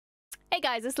Hey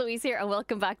guys, it's Louise here and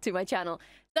welcome back to my channel.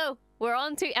 So, we're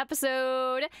on to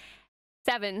episode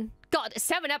 7. God,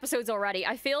 7 episodes already.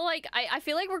 I feel like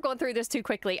we're going through this too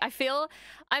quickly.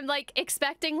 I'm like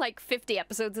expecting like 50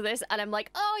 episodes of this and I'm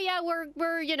like, "Oh yeah,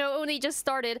 we're you know, only just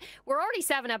started." We're already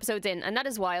 7 episodes in and that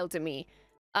is wild to me.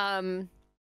 I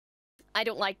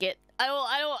don't like it.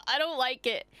 I don't like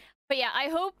it. But yeah, I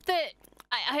hope that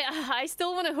I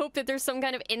still want to hope that there's some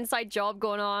kind of inside job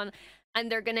going on and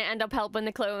they're gonna end up helping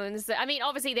the clones. I mean,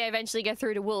 obviously they eventually get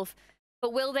through to Wolf,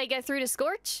 but will they get through to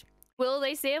Scorch? Will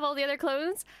they save all the other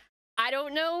clones? I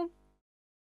don't know,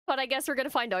 but I guess we're gonna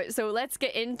find out. So let's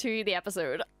get into the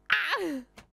episode. Ah!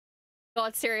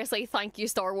 God, seriously, thank you,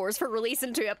 Star Wars, for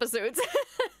releasing 2 episodes.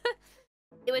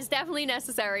 It was definitely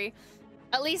necessary.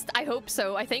 At least I hope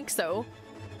so. I think so.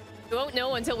 We won't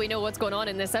know until we know what's going on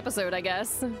in this episode, I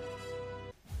guess.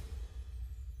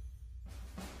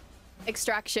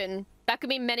 Extraction. That could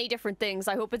mean many different things.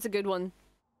 I hope it's a good one.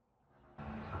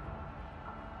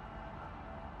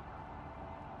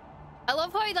 I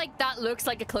love how, like, that looks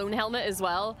like a clone helmet as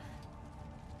well.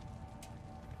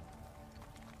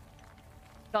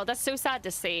 God, that's so sad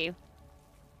to see.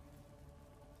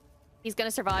 He's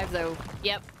gonna survive, though.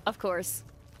 Yep, of course.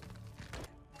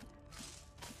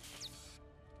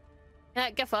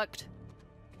 Get fucked.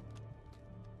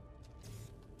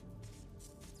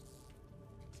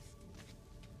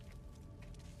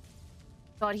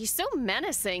 God, he's so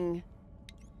menacing.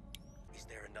 Is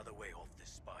there another way off this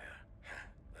spire?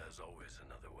 There's always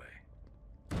another way.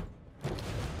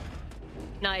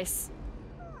 Nice.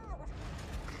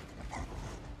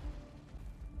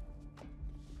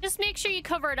 Just make sure you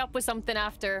cover it up with something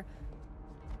after.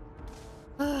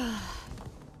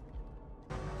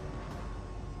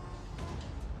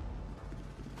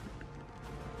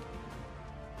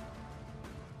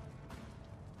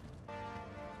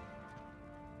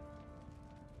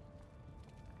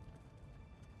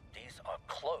 These are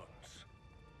clones.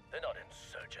 They're not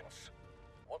insurgents.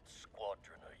 What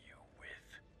squadron are you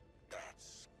with?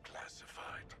 That's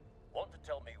classified. Want to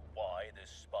tell me why this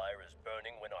spire is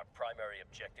burning when our primary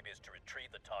objective is to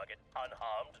retrieve the target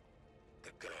unharmed?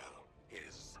 The girl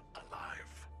is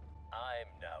alive. I'm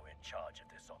now in charge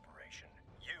of this operation.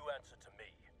 You answer to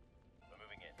me. We're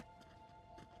moving in.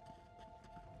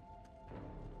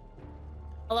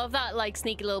 I love that, like,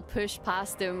 sneaky little push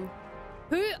past him.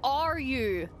 Who are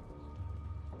you?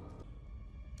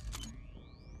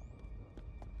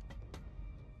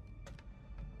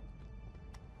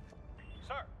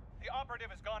 Sir, the operative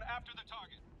has gone after the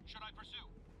target. Should I pursue?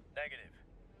 Negative.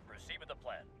 Proceed with the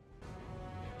plan.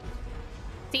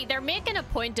 See, they're making a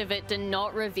point of it to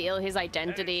not reveal his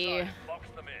identity. Inside, box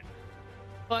them in.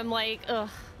 But I'm like, ugh.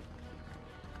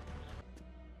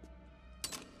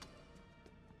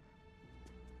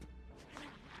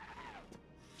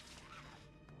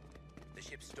 The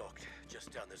ship's docked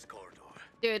just down this corridor.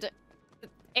 Dude,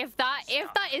 if that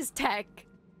is tech,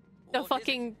 the What is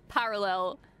fucking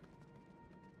parallel.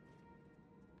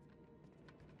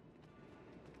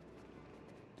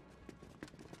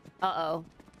 Uh-oh.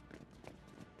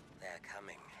 They're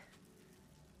coming.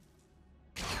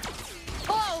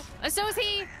 Oh, so is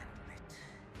he.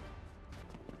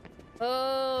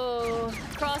 Oh,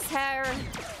 Crosshair.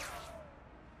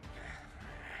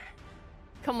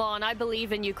 Come on, I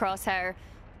believe in you, Crosshair.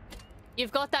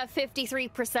 You've got that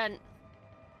 53%.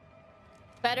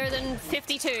 Better than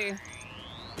 52.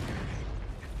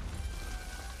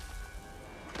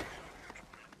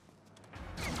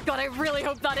 God, I really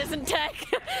hope that isn't tech.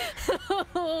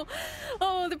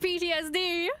 Oh, the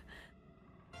PTSD.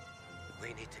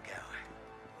 We need to go.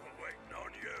 We're waiting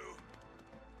on you.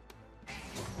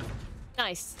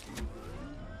 Nice.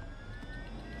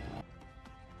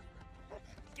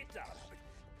 Get down.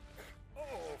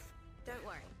 Oh. Don't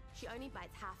worry, she only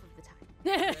bites half of the time.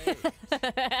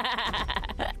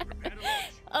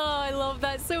 Oh, I love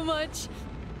that so much.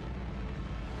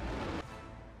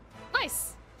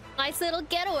 Nice. Nice little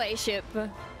getaway ship.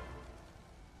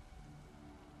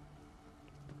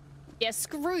 Yeah,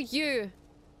 screw you.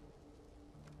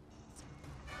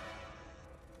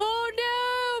 Oh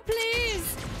no,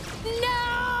 please.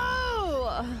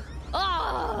 No.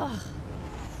 Oh.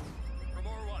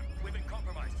 Remora 1, we've been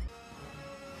compromised.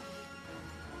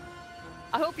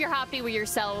 I hope you're happy with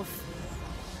yourself.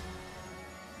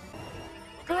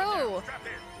 Bro, Strap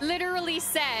in. literally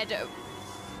said,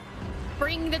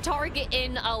 bring the target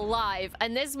in alive.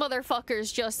 And this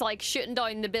motherfucker's just like shooting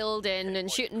down the building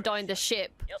and shooting down the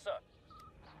ship. Yes, sir.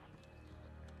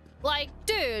 Like,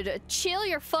 dude, chill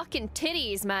your fucking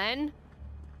titties, man.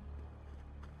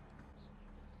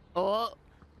 Oh.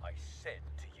 I said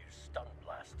to use stun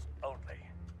blasts only.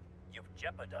 You've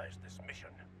jeopardized this mission.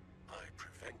 I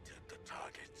prevented the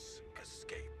target's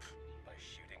escape. By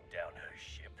shooting down her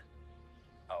ship.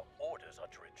 Our orders are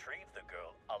to retrieve the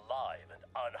girl alive and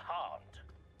unharmed.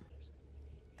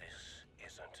 This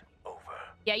isn't over.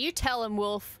 Yeah, you tell him,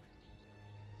 Wolf.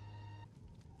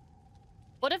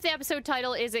 What if the episode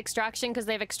title is Extraction because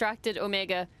they've extracted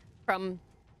Omega from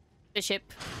the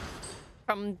ship,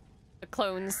 from the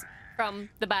clones, from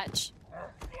the batch?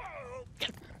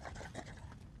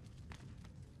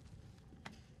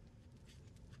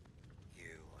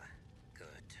 You good?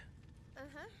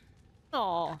 Uh-huh.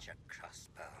 Aw. Got your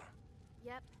crossbow.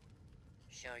 Yep.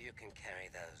 Sure you can carry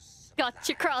those. Got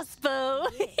your supplies? crossbow.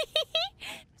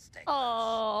 Stay close.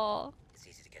 Aw. It's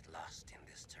easy to get lost in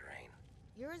this terrain.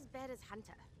 You're as bad as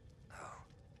Hunter. Oh,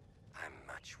 I'm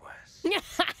much worse.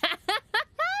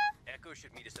 Echo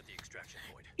should meet us at the extraction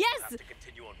point. Yes! We'll have to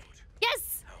continue on foot.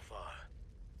 Yes! How far?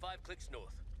 5 clicks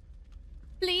north.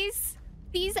 Please.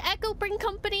 Please, Echo, bring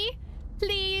company.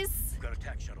 Please. We've got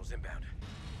attack shuttles inbound.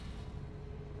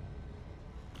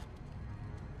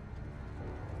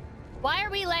 Why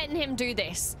are we letting him do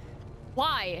this?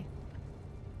 Why?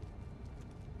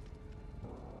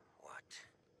 What?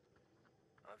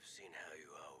 I've seen how you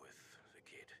are with the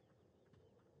kid.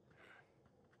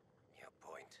 Your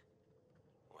point?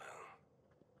 Well,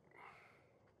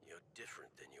 you're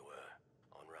different than you were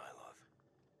on Ryloth.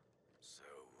 So,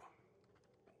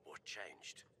 what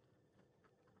changed?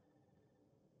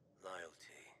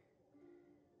 Loyalty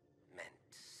meant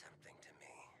something to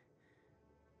me.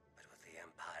 But with the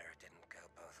Empire, it didn't go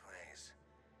both ways.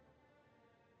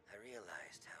 I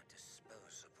realized how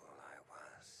disposable I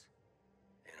was.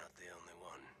 You're not the only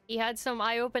one. He had some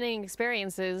eye-opening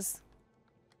experiences.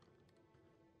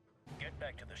 Get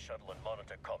back to the shuttle and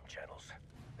monitor comm channels.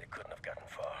 They couldn't have gotten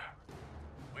far.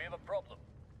 We have a problem.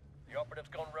 The operative's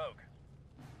gone rogue.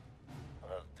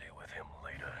 I'll deal with him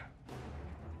later.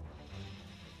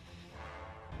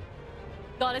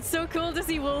 God, it's so cool to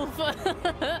see Wolf.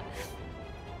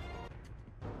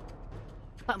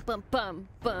 Bum, bum, bum,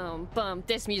 bum, bum.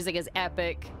 This music is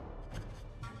epic.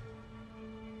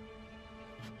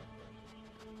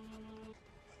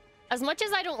 As much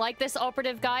as I don't like this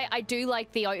operative guy, I do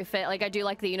like the outfit. Like, I do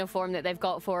like the uniform that they've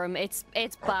got for him. It's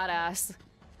badass.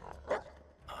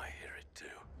 I hear it too.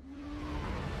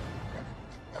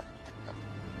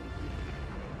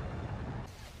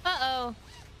 Uh-oh.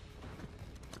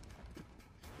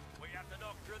 We have to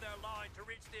knock through their line to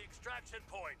reach the extraction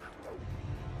point.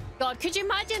 God, could you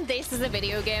imagine this as a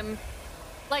video game?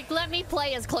 Like, let me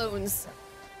play as clones.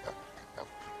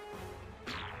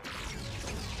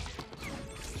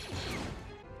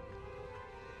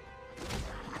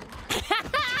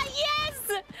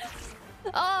 Yes!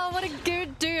 Oh, what a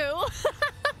good duo.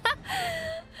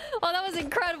 Oh, that was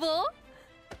incredible.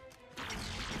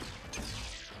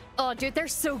 Oh, dude, they're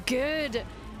so good.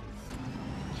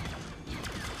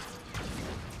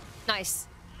 Nice.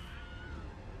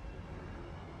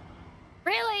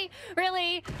 Really?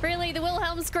 Really? Really? The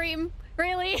Wilhelm scream?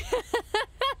 Really?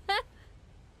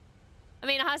 I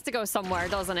mean, it has to go somewhere,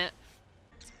 doesn't it?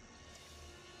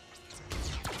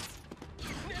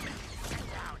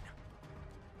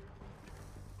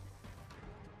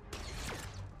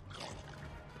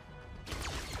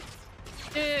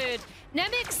 Dude,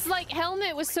 Nemec's, like,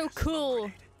 helmet was so cool.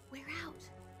 We're out.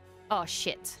 Oh,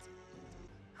 shit.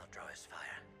 I'll draw his fire.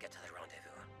 Get to the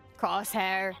rendezvous.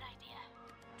 Crosshair.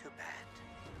 Too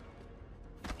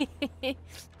bad.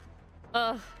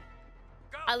 Ugh.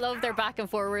 I love their back and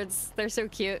forwards. They're so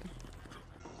cute.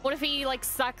 What if he, like,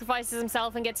 sacrifices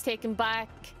himself and gets taken back?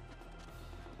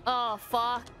 Oh,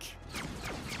 fuck.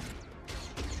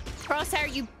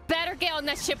 Crosshair, you better get on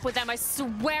that ship with them. I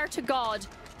swear to God.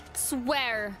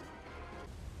 Swear.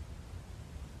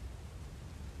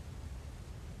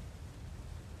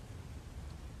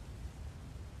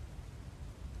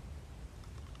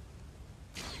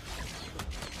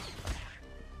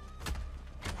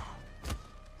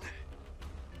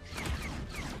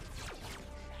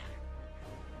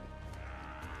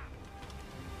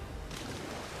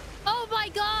 Oh my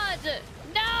God!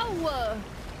 No!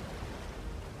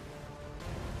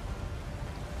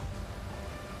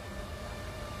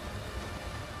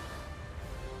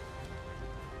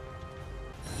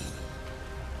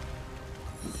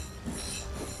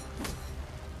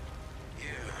 You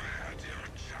had your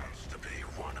chance to be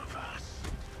one of us.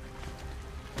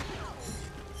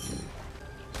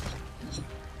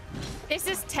 This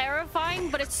is terrifying,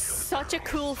 but it's such a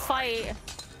cool fight.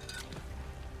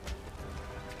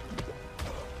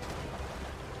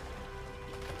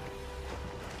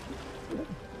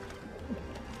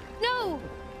 No!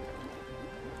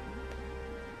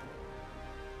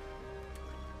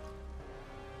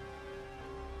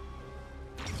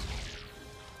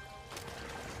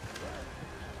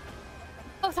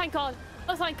 thank God.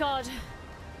 Oh, thank God.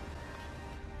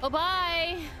 Oh,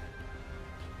 bye.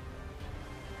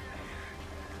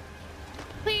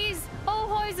 Please.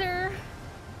 Oh, Heuser.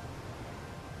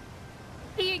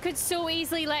 You could so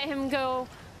easily let him go.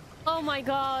 Oh, my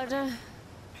God.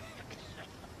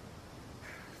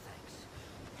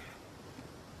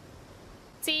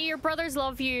 See, your brothers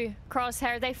love you,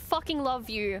 Crosshair. They fucking love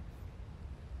you.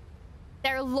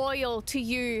 They're loyal to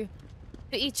you,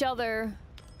 to each other.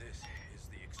 This is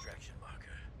the extraction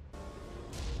marker.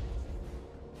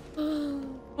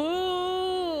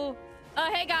 Ooh.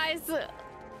 Hey, guys.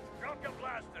 Drop your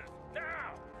blasters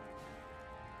now.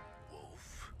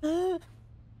 Wolf.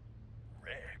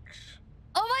 Rex.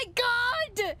 Oh, my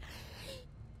God.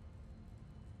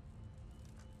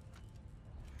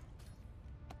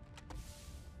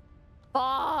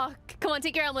 Fuck. Come on,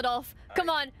 take your helmet off. Come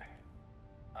on.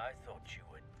 I thought you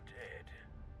were dead.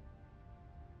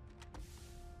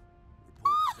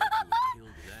 Reports said you were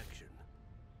killed in action.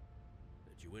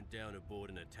 That you went down aboard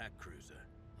an attack cruiser.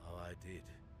 Oh, I did.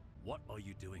 What are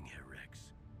you doing here,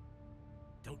 Rex?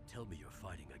 Don't tell me you're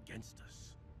fighting against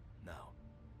us. No,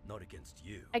 not against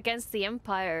you. Against the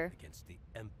Empire. Against the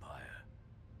Empire.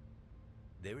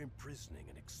 They're imprisoning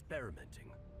and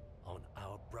experimenting on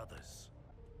our brothers.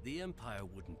 The Empire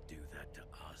wouldn't do that to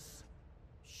us.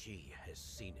 She has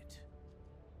seen it.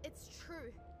 It's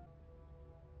true.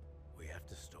 We have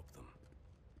to stop them.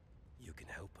 You can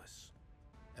help us.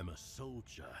 I'm a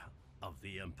soldier of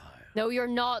the Empire. No, you're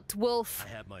not, Wolf.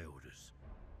 I have my orders.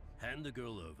 Hand the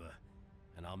girl over,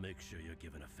 and I'll make sure you're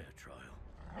given a fair trial.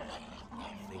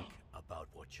 Think about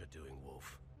what you're doing,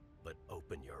 Wolf, but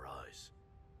open your eyes.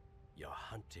 You're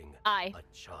hunting Aye. a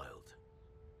child.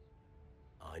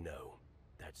 I know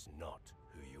that's not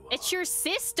who you are. It's your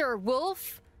sister,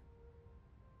 Wolf.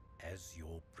 As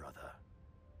your brother,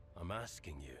 I'm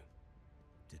asking you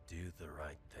to do the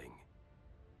right thing.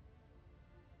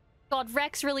 God,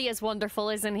 Rex really is wonderful,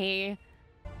 isn't he?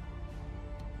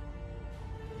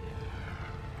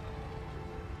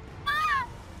 Ah!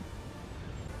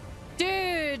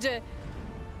 Dude!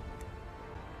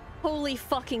 Holy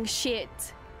fucking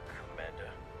shit.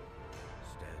 Commander,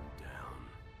 stand down.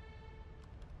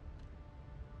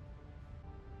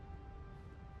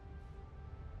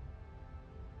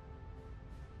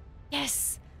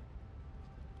 Yes!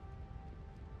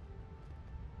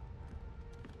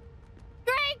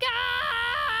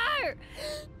 Gregor!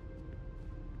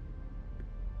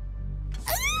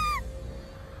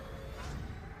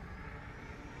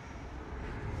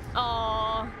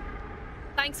 Aww.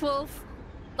 Thanks, Wolf.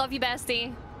 Love you,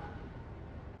 bestie.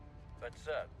 But,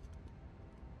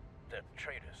 they're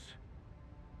traitors.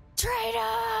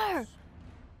 Traitor!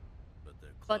 But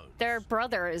they're clones. But they're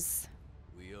brothers.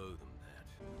 We owe them that.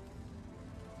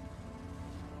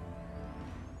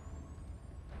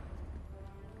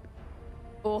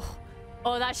 Oh.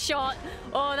 Oh, that shot.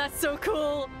 Oh, that's so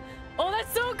cool. Oh,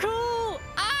 that's so cool.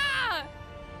 Ah!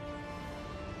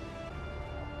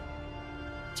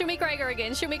 Show me Gregor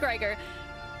again. Show me Gregor.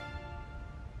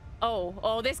 Oh,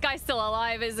 oh, this guy's still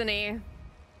alive, isn't he?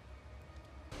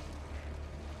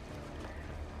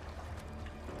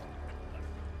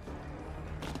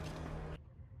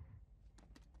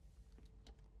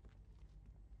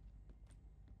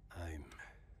 I'm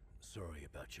sorry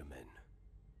about your men.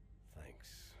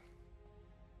 Thanks.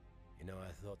 You know,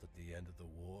 I thought that the end of the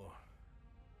war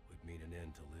would mean an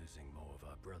end to losing more of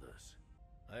our brothers.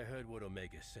 I heard what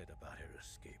Omega said about her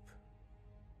escape.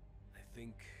 I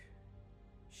think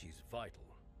she's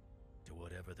vital to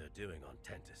whatever they're doing on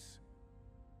Tentis.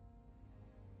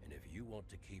 And if you want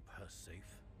to keep her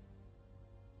safe,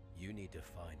 you need to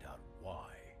find out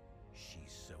why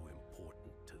she's so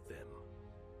important to them.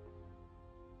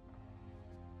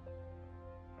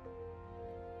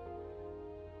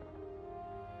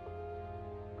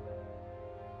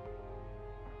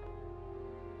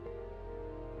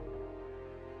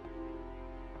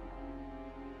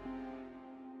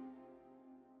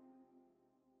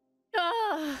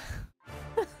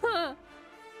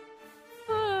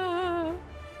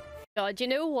 God, you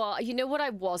know what? You know what I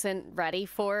wasn't ready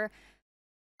for?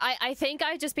 I think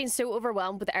I've just been so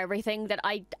overwhelmed with everything that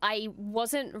I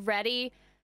wasn't ready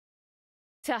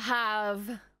to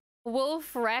have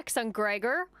Wolf, Rex, and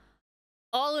Gregor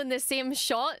all in the same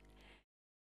shot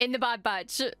in the Bad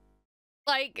Batch.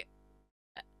 Like,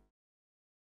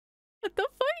 what the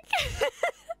fuck?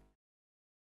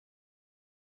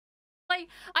 Like,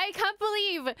 I can't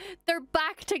believe they're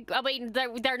back to. I mean,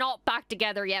 they're not back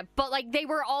together yet, but like they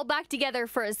were all back together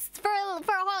for a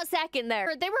hot second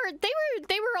there. They were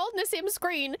all on the same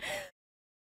screen.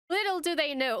 Little do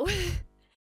they know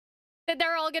that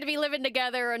they're all gonna be living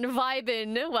together and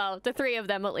vibing. Well, the three of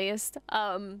them at least.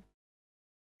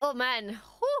 Oh man,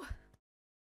 whew.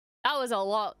 That was a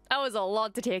lot. That was a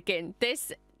lot to take in.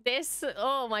 This,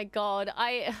 oh my god.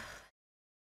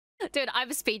 Dude,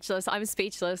 I'm speechless. I'm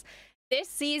speechless. This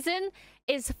season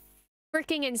is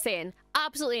freaking insane.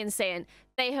 Absolutely insane.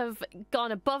 They have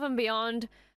gone above and beyond,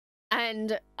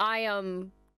 and I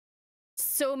am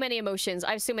so many emotions.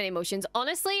 I have so many emotions.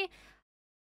 Honestly,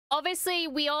 obviously,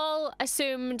 we all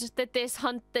assumed that this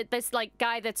like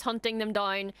guy that's hunting them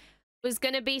down was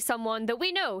gonna be someone that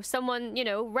we know, someone, you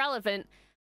know, relevant.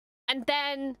 And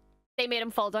then they made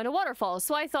him fall down a waterfall.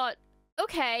 So I thought,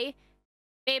 okay,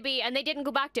 maybe, and they didn't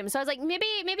go back to him. So I was like, maybe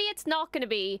it's not gonna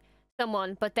be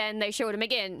someone. But then they showed him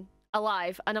again,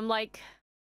 alive, and I'm like,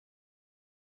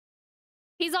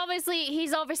 he's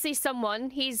obviously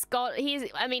someone.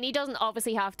 I mean, he doesn't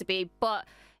obviously have to be, but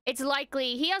it's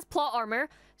likely he has plot armor,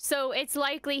 so it's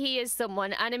likely he is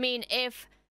someone. And I mean, if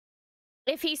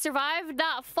he survived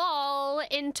that fall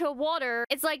into water,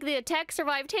 it's like the Tech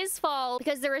survived his fall,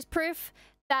 because there is proof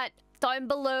that down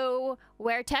below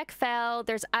where Tech fell,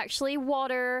 there's actually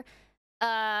water.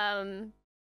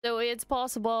 So it's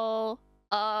possible.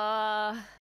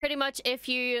 Pretty much, if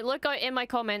you look out in my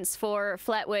comments for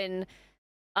Fletwin,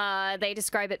 they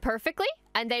describe it perfectly,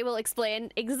 and they will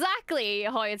explain exactly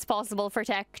how it's possible for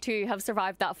Tech to have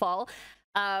survived that fall.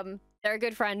 They're a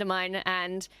good friend of mine,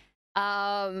 and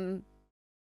the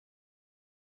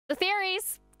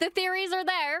theories are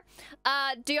there.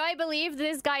 Do I believe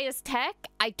this guy is Tech?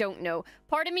 I don't know.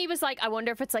 Part of me was like, I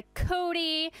wonder if it's like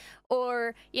Cody,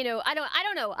 or, you know, I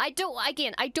don't know. I don't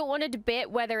want to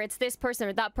debate whether it's this person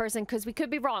or that person, because we could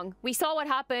be wrong. We saw what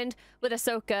happened with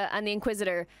Ahsoka and the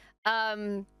Inquisitor.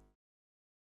 But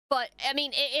I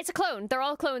mean, it's a clone. They're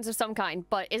all clones of some kind,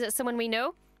 but is it someone we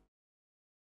know?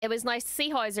 It was nice to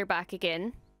see Hauser back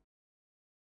again.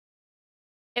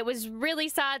 It was really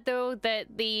sad, though,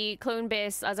 that the clone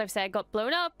base, as I've said, got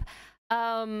blown up.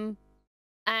 And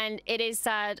it is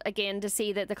sad, again, to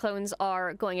see that the clones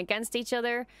are going against each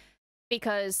other,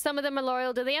 because some of them are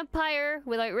loyal to the Empire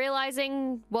without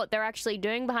realizing what they're actually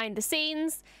doing behind the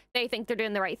scenes. They think they're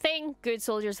doing the right thing. Good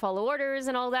soldiers follow orders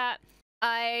and all that.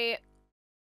 I'm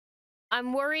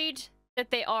worried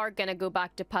that they are going to go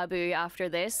back to Pabu after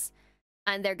this,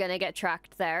 and they're going to get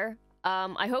tracked there.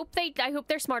 I hope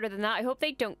they're smarter than that. I hope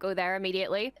they don't go there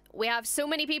immediately. We have so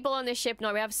many people on this ship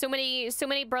now. We have so many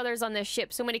brothers on this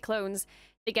ship, so many clones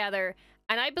together,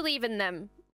 and I believe in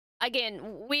them. Again,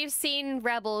 we've seen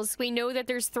Rebels. We know that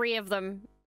there's 3 of them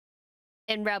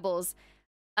in Rebels.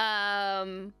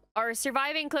 Our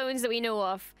surviving clones that we know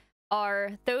of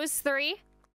are those 3.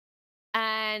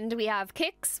 And we have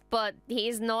Kix, but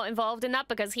he's not involved in that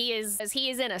because he is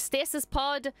in a stasis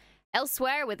pod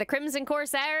elsewhere with the Crimson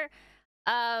Corsair.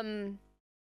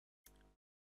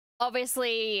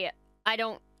 Obviously,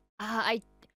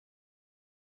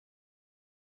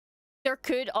 there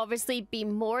could obviously be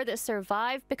more that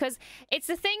survive, because it's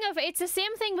the same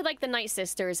thing with like the Night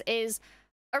Sisters. Is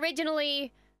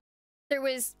originally there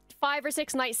was 5 or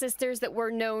 6 Night Sisters that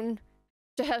were known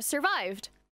to have survived.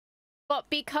 But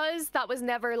because that was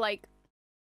never, like,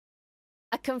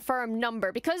 a confirmed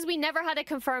number, because we never had a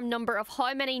confirmed number of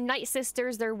how many Night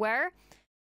Sisters there were,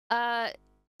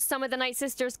 some of the Night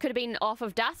Sisters could have been off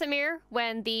of Dathomir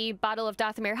when the Battle of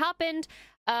Dathomir happened.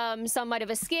 Some might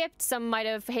have escaped, some might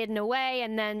have hidden away,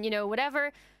 and then, you know,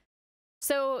 whatever.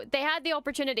 So they had the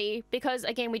opportunity, because,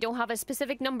 again, we don't have a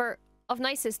specific number of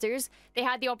Night Sisters, they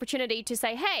had the opportunity to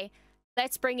say, hey,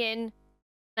 let's bring in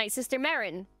Night Sister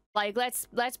Merrin. Like, let's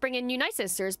bring in new Night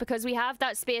Sisters, because we have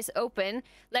that space open.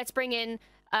 Let's bring in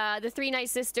the 3 Night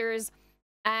Sisters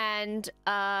and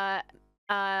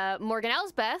Morgan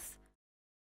Elsbeth,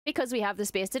 because we have the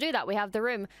space to do that. We have the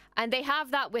room. And they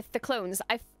have that with the clones.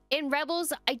 In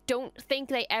Rebels, I don't think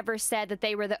they ever said that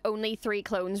they were the only 3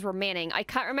 clones remaining. I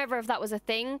can't remember if that was a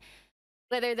thing,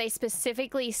 whether they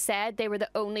specifically said they were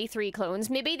the only 3 clones.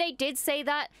 Maybe they did say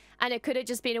that, and it could have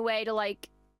just been a way to, like,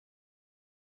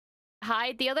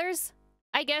 hide the others,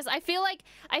 I guess. I feel like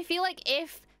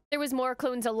if there was more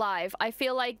clones alive, I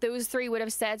feel like those 3 would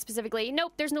have said specifically,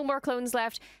 nope, there's no more clones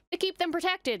left, to keep them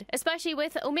protected, especially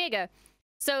with Omega.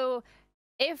 So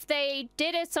if they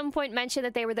did at some point mention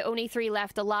that they were the only 3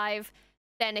 left alive,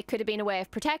 then it could have been a way of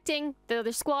protecting the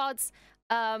other squads.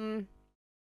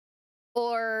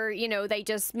 Or, you know,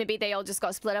 maybe they all just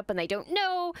got split up and they don't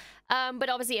know. But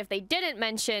obviously if they didn't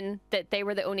mention that they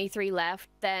were the only 3 left,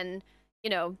 then, you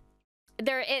know,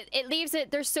 it leaves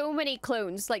it, there's so many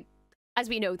clones, like, as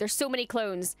we know, there's so many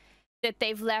clones that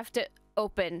they've left it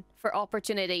open for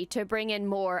opportunity to bring in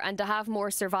more and to have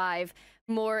more survive,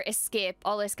 more escape,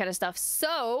 all this kind of stuff.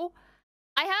 So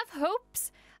I have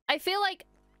hopes. I feel like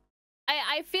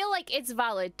it's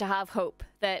valid to have hope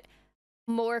that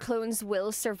more clones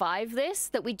will survive this,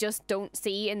 that we just don't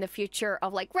see in the future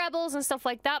of like Rebels and stuff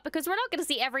like that, because we're not going to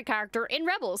see every character in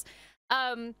Rebels.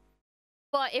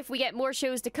 But if we get more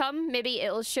shows to come, maybe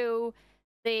it'll show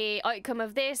the outcome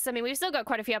of this. I mean, we've still got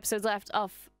quite a few episodes left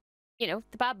of, you know,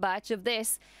 the Bad Batch of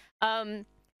this. Who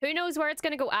knows where it's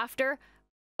going to go after,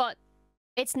 but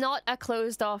it's not a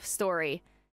closed off story.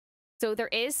 So there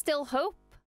is still hope.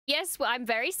 Yes, well, I'm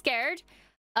very scared.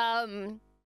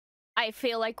 I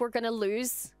feel like we're going to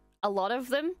lose a lot of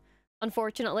them,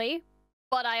 unfortunately.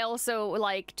 But I also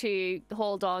like to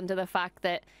hold on to the fact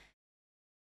that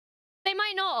they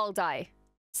might not all die.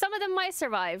 Some of them might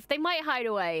survive. They might hide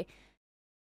away.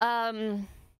 But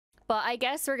I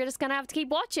guess we're just gonna have to keep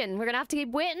watching. We're gonna have to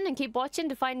keep waiting and keep watching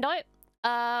to find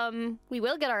out. We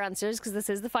will get our answers because this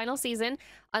is the final season,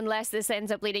 unless this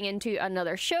ends up leading into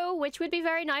another show, which would be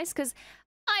very nice because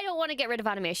I don't want to get rid of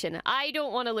animation. I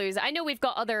don't want to lose. I know we've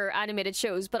got other animated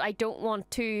shows, but I don't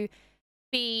want to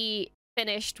be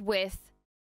finished with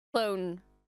clone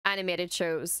animated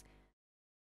shows.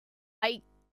 I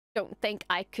don't think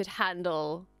I could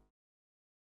handle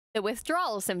the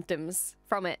withdrawal symptoms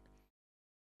from it,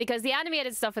 because the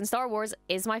animated stuff in Star Wars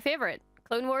is my favorite.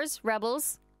 Clone Wars,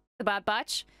 Rebels, The Bad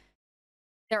Batch,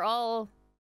 they're all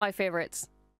my favorites.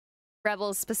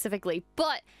 Rebels specifically,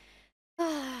 but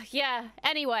yeah.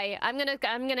 Anyway, I'm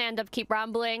gonna end up keep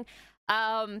rambling.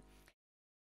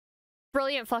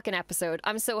 Brilliant fucking episode.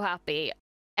 I'm so happy.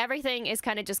 Everything is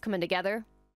kind of just coming together,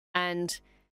 and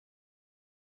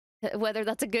whether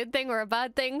that's a good thing or a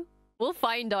bad thing, we'll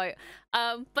find out.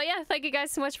 But yeah, thank you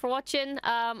guys so much for watching.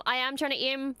 I am trying to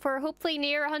aim for hopefully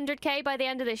near 100k by the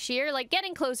end of this year, like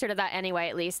getting closer to that anyway,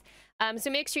 at least. So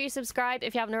make sure you subscribe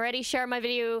if you haven't already, share my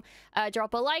video,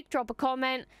 drop a like, drop a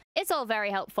comment. It's all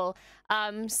very helpful.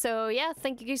 So yeah,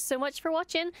 thank you so much for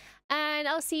watching, and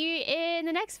I'll see you in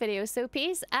the next video. So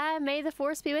peace, and may the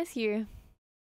force be with you.